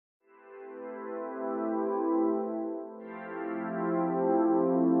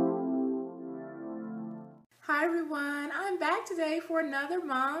Hi everyone, I'm back today for another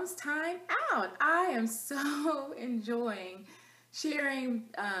Mom's Time Out. I am so enjoying sharing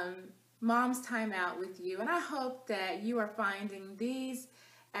Mom's Time Out with you, and I hope that you are finding these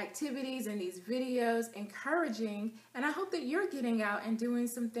activities and these videos encouraging, and I hope that you're getting out and doing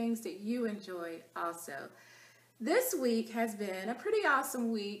some things that you enjoy also. This week has been a pretty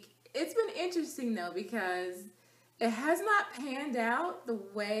awesome week. It's been interesting though because it has not panned out the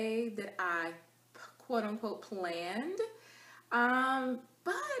way that I quote unquote planned,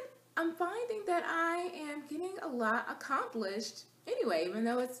 but I'm finding that I am getting a lot accomplished anyway, even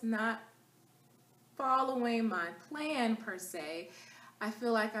though it's not following my plan per se. I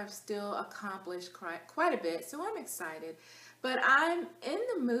feel like I've still accomplished quite a bit, so I'm excited. But I'm in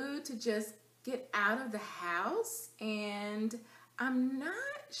the mood to just get out of the house, and I'm not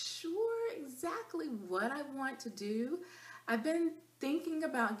sure exactly what I want to do. I've been thinking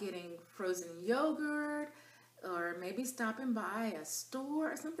about getting frozen yogurt or maybe stopping by a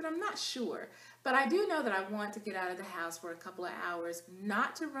store or something. I'm not sure. But I do know that I want to get out of the house for a couple of hours,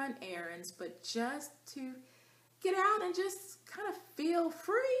 not to run errands, but just to get out and just kind of feel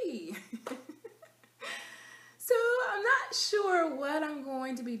free. So I'm not sure what I'm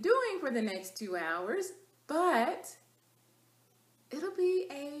going to be doing for the next 2 hours, but it'll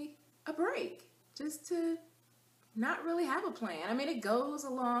be a break just to not really have a plan. I mean, it goes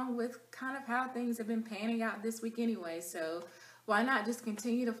along with kind of how things have been panning out this week anyway, so why not just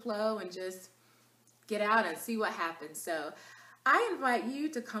continue to flow and just get out and see what happens. So I invite you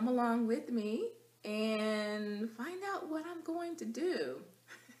to come along with me and find out what I'm going to do.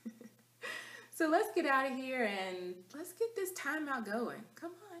 So let's get out of here and let's get this time out going.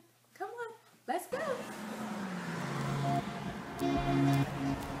 Come on, let's go.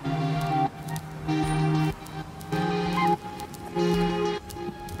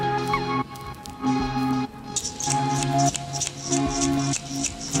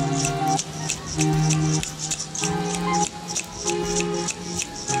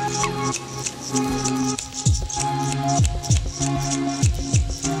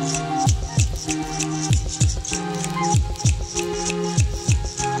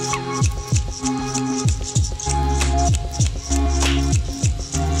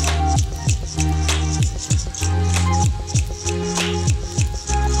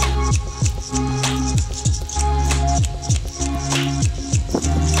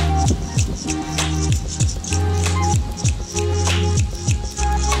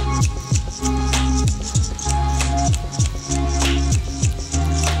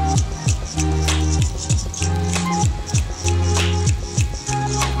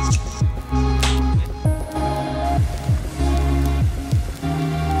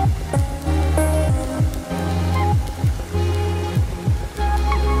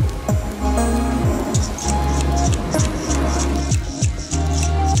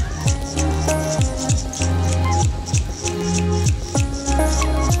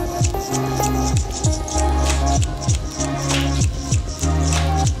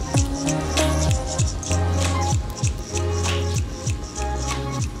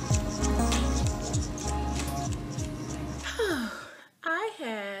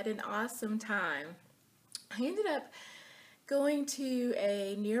 Awesome time. I ended up going to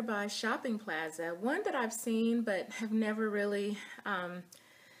a nearby shopping plaza, one that I've seen but have never really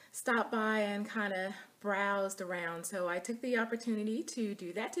stopped by and kind of browsed around. So I took the opportunity to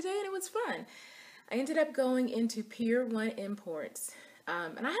do that today and it was fun. I ended up going into Pier 1 Imports,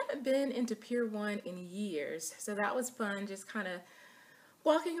 and I haven't been into Pier 1 in years, so that was fun, just kind of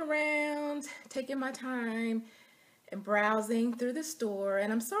walking around, taking my time and browsing through the store. And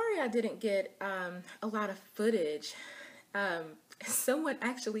I'm sorry I didn't get a lot of footage. Someone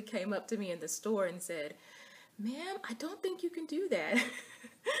actually came up to me in the store and said, "Ma'am, I don't think you can do that." It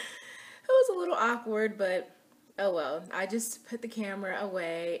was a little awkward, but oh well. I just put the camera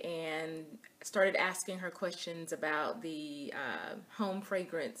away and started asking her questions about the home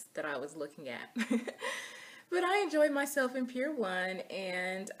fragrance that I was looking at. But I enjoyed myself in Pier 1,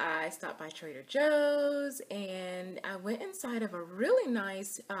 and I stopped by Trader Joe's, and I went inside of a really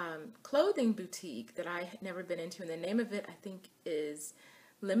nice clothing boutique that I had never been into, and the name of it, I think, is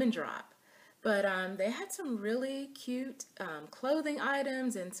Lemon Drop. But they had some really cute clothing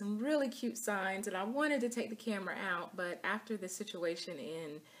items and some really cute signs, and I wanted to take the camera out, but after the situation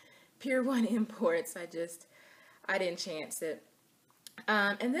in Pier 1 Imports, I didn't chance it.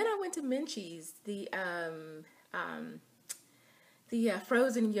 And then I went to Minchie's, the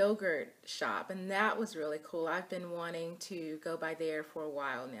frozen yogurt shop, and that was really cool. I've been wanting to go by there for a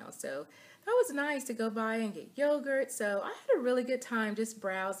while now, so that was nice to go by and get yogurt. So I had a really good time just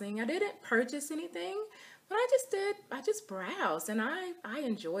browsing. I didn't purchase anything, what I just browsed, and I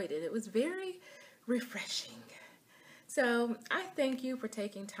enjoyed it. It was very refreshing. So I thank you for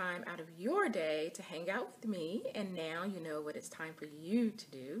taking time out of your day to hang out with me. And now you know what it's time for you to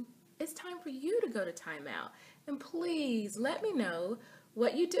do. It's time for you to go to timeout. And please let me know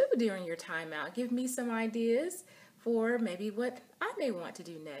what you do during your timeout. Give me some ideas for maybe what I may want to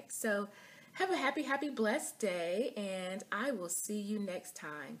do next. So have a happy, blessed day, and I will see you next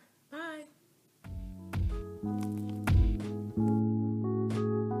time. Bye.